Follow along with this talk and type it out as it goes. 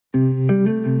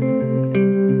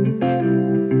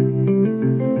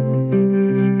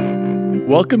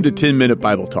Welcome to 10-Minute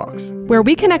Bible Talks, where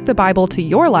we connect the Bible to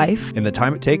your life in the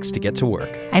time it takes to get to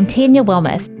work. I'm Tanya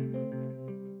Wilmoth.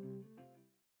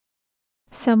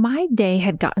 So my day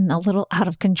had gotten a little out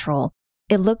of control.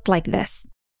 It looked like this.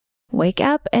 Wake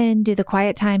up and do the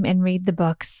quiet time and read the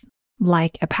books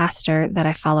like a pastor that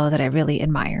I follow that I really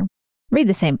admire. Read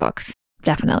the same books,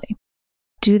 definitely.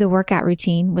 Do the workout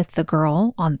routine with the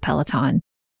girl on the Peloton.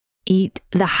 Eat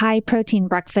the high-protein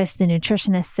breakfast the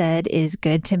nutritionist said is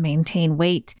good to maintain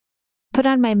weight. Put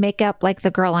on my makeup like the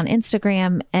girl on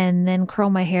Instagram, and then curl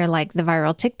my hair like the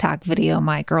viral TikTok video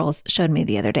my girls showed me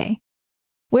the other day.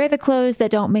 Wear the clothes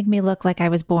that don't make me look like I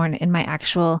was born in my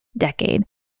actual decade.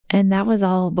 And that was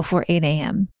all before 8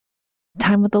 a.m.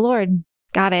 Time with the Lord.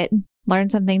 Got it.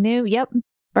 Learn something new? Yep.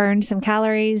 Burned some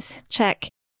calories? Check.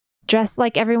 Dressed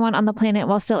like everyone on the planet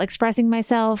while still expressing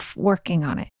myself? Working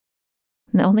on it.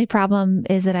 The only problem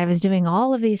is that I was doing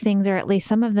all of these things, or at least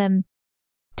some of them,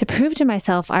 to prove to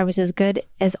myself I was as good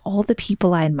as all the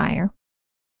people I admire.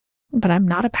 But I'm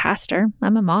not a pastor.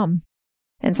 I'm a mom.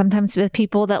 And sometimes with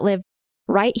people that live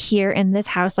right here in this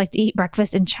house like to eat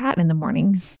breakfast and chat in the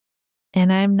mornings.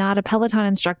 And I'm not a Peloton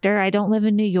instructor. I don't live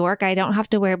in New York. I don't have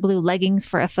to wear blue leggings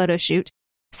for a photo shoot.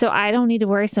 So I don't need to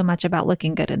worry so much about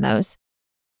looking good in those.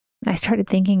 I started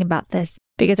thinking about this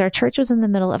because our church was in the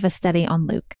middle of a study on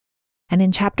Luke. And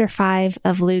in chapter 5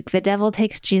 of Luke, the devil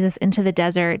takes Jesus into the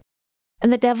desert, and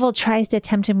the devil tries to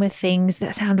tempt him with things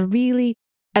that sound really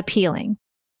appealing,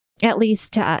 at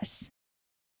least to us.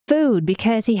 Food,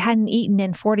 because he hadn't eaten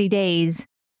in 40 days,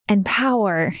 and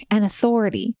power and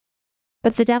authority.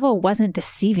 But the devil wasn't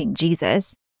deceiving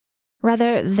Jesus.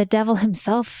 Rather, the devil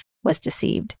himself was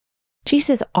deceived.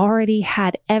 Jesus already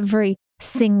had every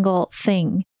single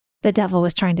thing the devil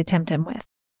was trying to tempt him with.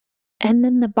 And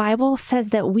then the Bible says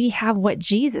that we have what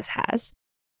Jesus has.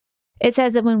 It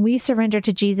says that when we surrender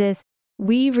to Jesus,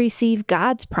 we receive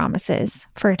God's promises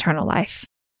for eternal life.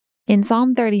 In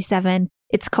Psalm 37,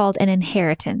 it's called an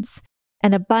inheritance,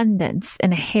 an abundance,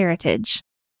 and a heritage.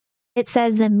 It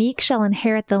says the meek shall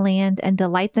inherit the land and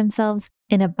delight themselves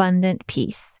in abundant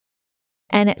peace.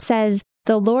 And it says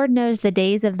the Lord knows the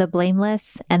days of the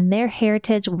blameless, and their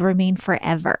heritage will remain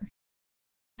forever.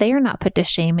 They are not put to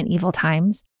shame in evil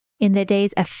times. In the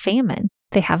days of famine,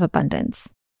 they have abundance.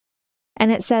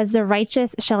 And it says the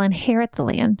righteous shall inherit the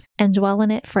land and dwell in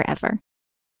it forever.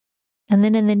 And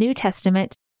then in the New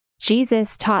Testament,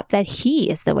 Jesus taught that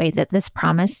he is the way that this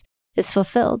promise is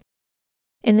fulfilled.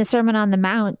 In the Sermon on the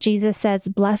Mount, Jesus says,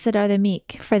 "Blessed are the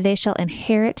meek, for they shall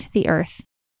inherit the earth."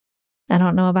 I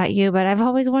don't know about you, but I've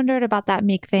always wondered about that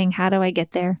meek thing. How do I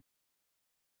get there?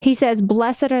 He says,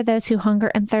 "Blessed are those who hunger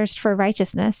and thirst for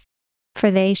righteousness, for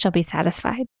they shall be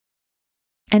satisfied."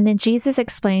 And then Jesus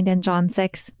explained in John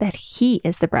 6 that he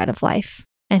is the bread of life,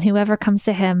 and whoever comes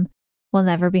to him will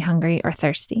never be hungry or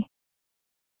thirsty.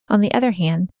 On the other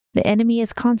hand, the enemy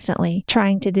is constantly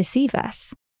trying to deceive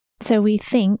us. So we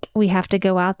think we have to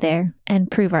go out there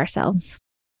and prove ourselves.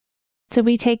 So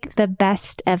we take the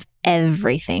best of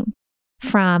everything,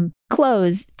 from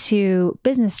clothes to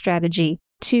business strategy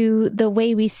to the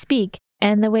way we speak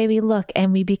and the way we look,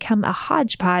 and we become a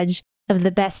hodgepodge of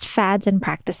the best fads and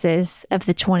practices of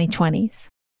the 2020s.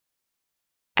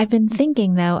 I've been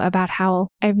thinking, though, about how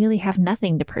I really have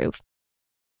nothing to prove.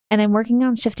 And I'm working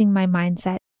on shifting my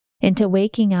mindset into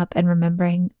waking up and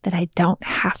remembering that I don't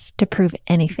have to prove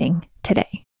anything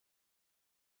today.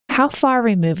 How far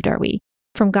removed are we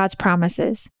from God's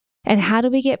promises? And how do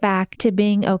we get back to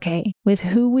being okay with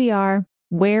who we are,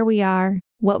 where we are,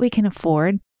 what we can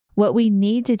afford, what we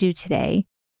need to do today,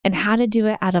 and how to do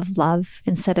it out of love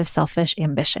instead of selfish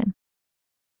ambition?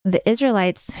 The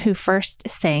Israelites who first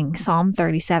sang Psalm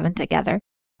 37 together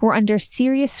were under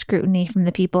serious scrutiny from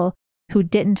the people who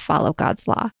didn't follow God's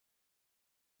law.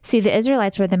 See, the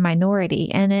Israelites were the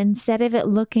minority, and instead of it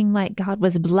looking like God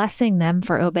was blessing them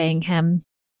for obeying him,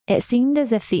 it seemed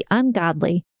as if the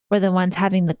ungodly were the ones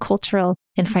having the cultural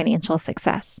and financial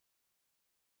success.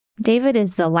 David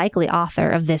is the likely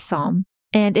author of this psalm,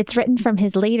 and it's written from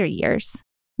his later years,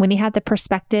 when he had the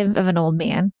perspective of an old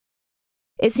man.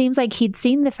 It seems like he'd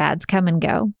seen the fads come and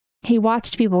go. He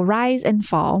watched people rise and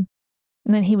fall,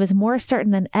 and then he was more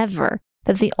certain than ever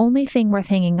that the only thing worth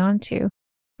hanging on to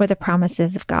were the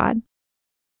promises of God.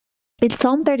 In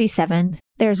Psalm 37,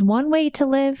 there's one way to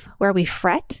live where we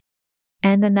fret,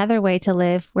 and another way to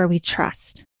live where we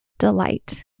trust,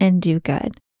 delight, and do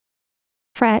good.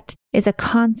 Fret is a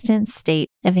constant state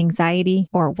of anxiety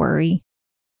or worry.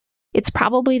 It's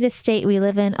probably the state we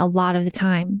live in a lot of the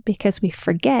time because we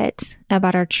forget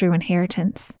about our true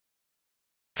inheritance.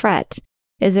 Fret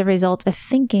is a result of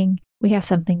thinking we have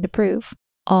something to prove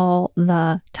all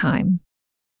the time.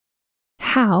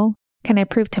 How can I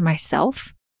prove to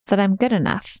myself that I'm good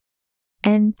enough?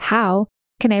 And how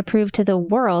can I prove to the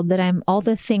world that I'm all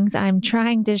the things I'm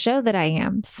trying to show that I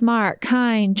am? Smart,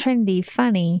 kind, trendy,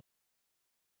 funny.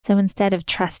 So instead of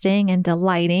trusting and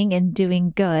delighting and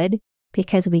doing good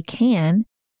because we can,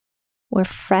 we're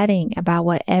fretting about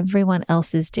what everyone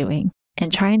else is doing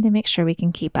and trying to make sure we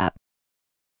can keep up.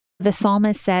 The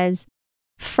psalmist says,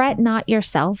 "Fret not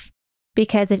yourself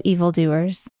because of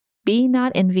evildoers. Be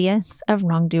not envious of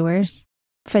wrongdoers,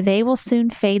 for they will soon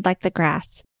fade like the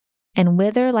grass and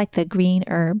wither like the green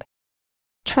herb.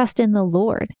 Trust in the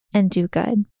Lord and do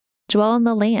good. Dwell in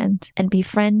the land and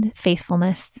befriend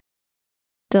faithfulness.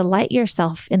 Delight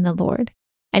yourself in the Lord,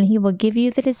 and he will give you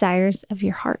the desires of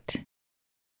your heart."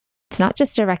 It's not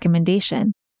just a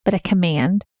recommendation, but a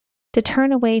command to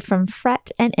turn away from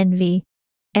fret and envy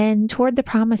and toward the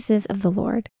promises of the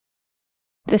Lord.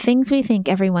 The things we think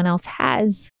everyone else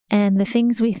has and the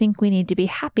things we think we need to be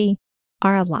happy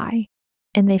are a lie,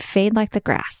 and they fade like the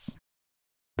grass.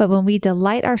 But when we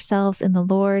delight ourselves in the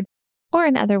Lord, or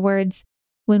in other words,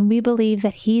 when we believe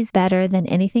that he's better than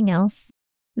anything else,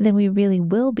 then we really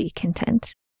will be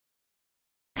content.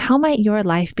 How might your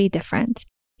life be different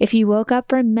if you woke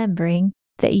up remembering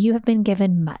that you have been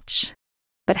given much,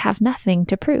 but have nothing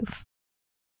to prove?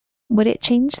 Would it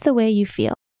change the way you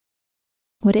feel?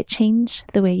 Would it change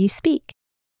the way you speak?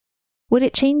 Would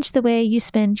it change the way you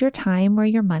spend your time or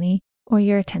your money or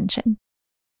your attention?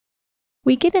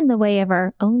 We get in the way of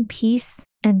our own peace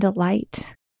and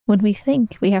delight when we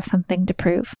think we have something to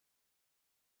prove.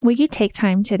 Will you take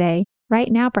time today,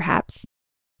 right now perhaps,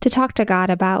 to talk to God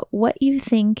about what you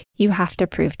think you have to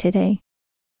prove today?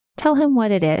 Tell him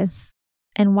what it is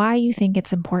and why you think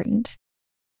it's important.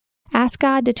 Ask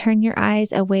God to turn your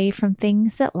eyes away from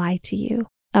things that lie to you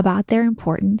about their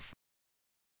importance,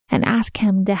 and ask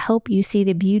him to help you see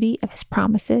the beauty of his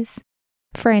promises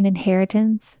for an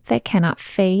inheritance that cannot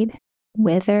fade,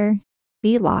 wither,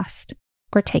 be lost,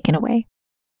 or taken away.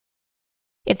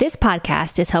 If this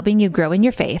podcast is helping you grow in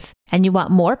your faith and you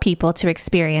want more people to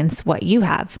experience what you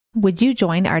have, would you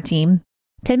join our team?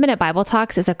 10-Minute Bible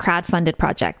Talks is a crowd-funded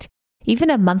project. Even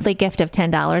a monthly gift of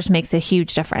 $10 makes a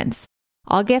huge difference.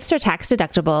 All gifts are tax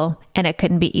deductible, and it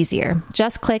couldn't be easier.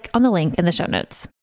 Just click on the link in the show notes.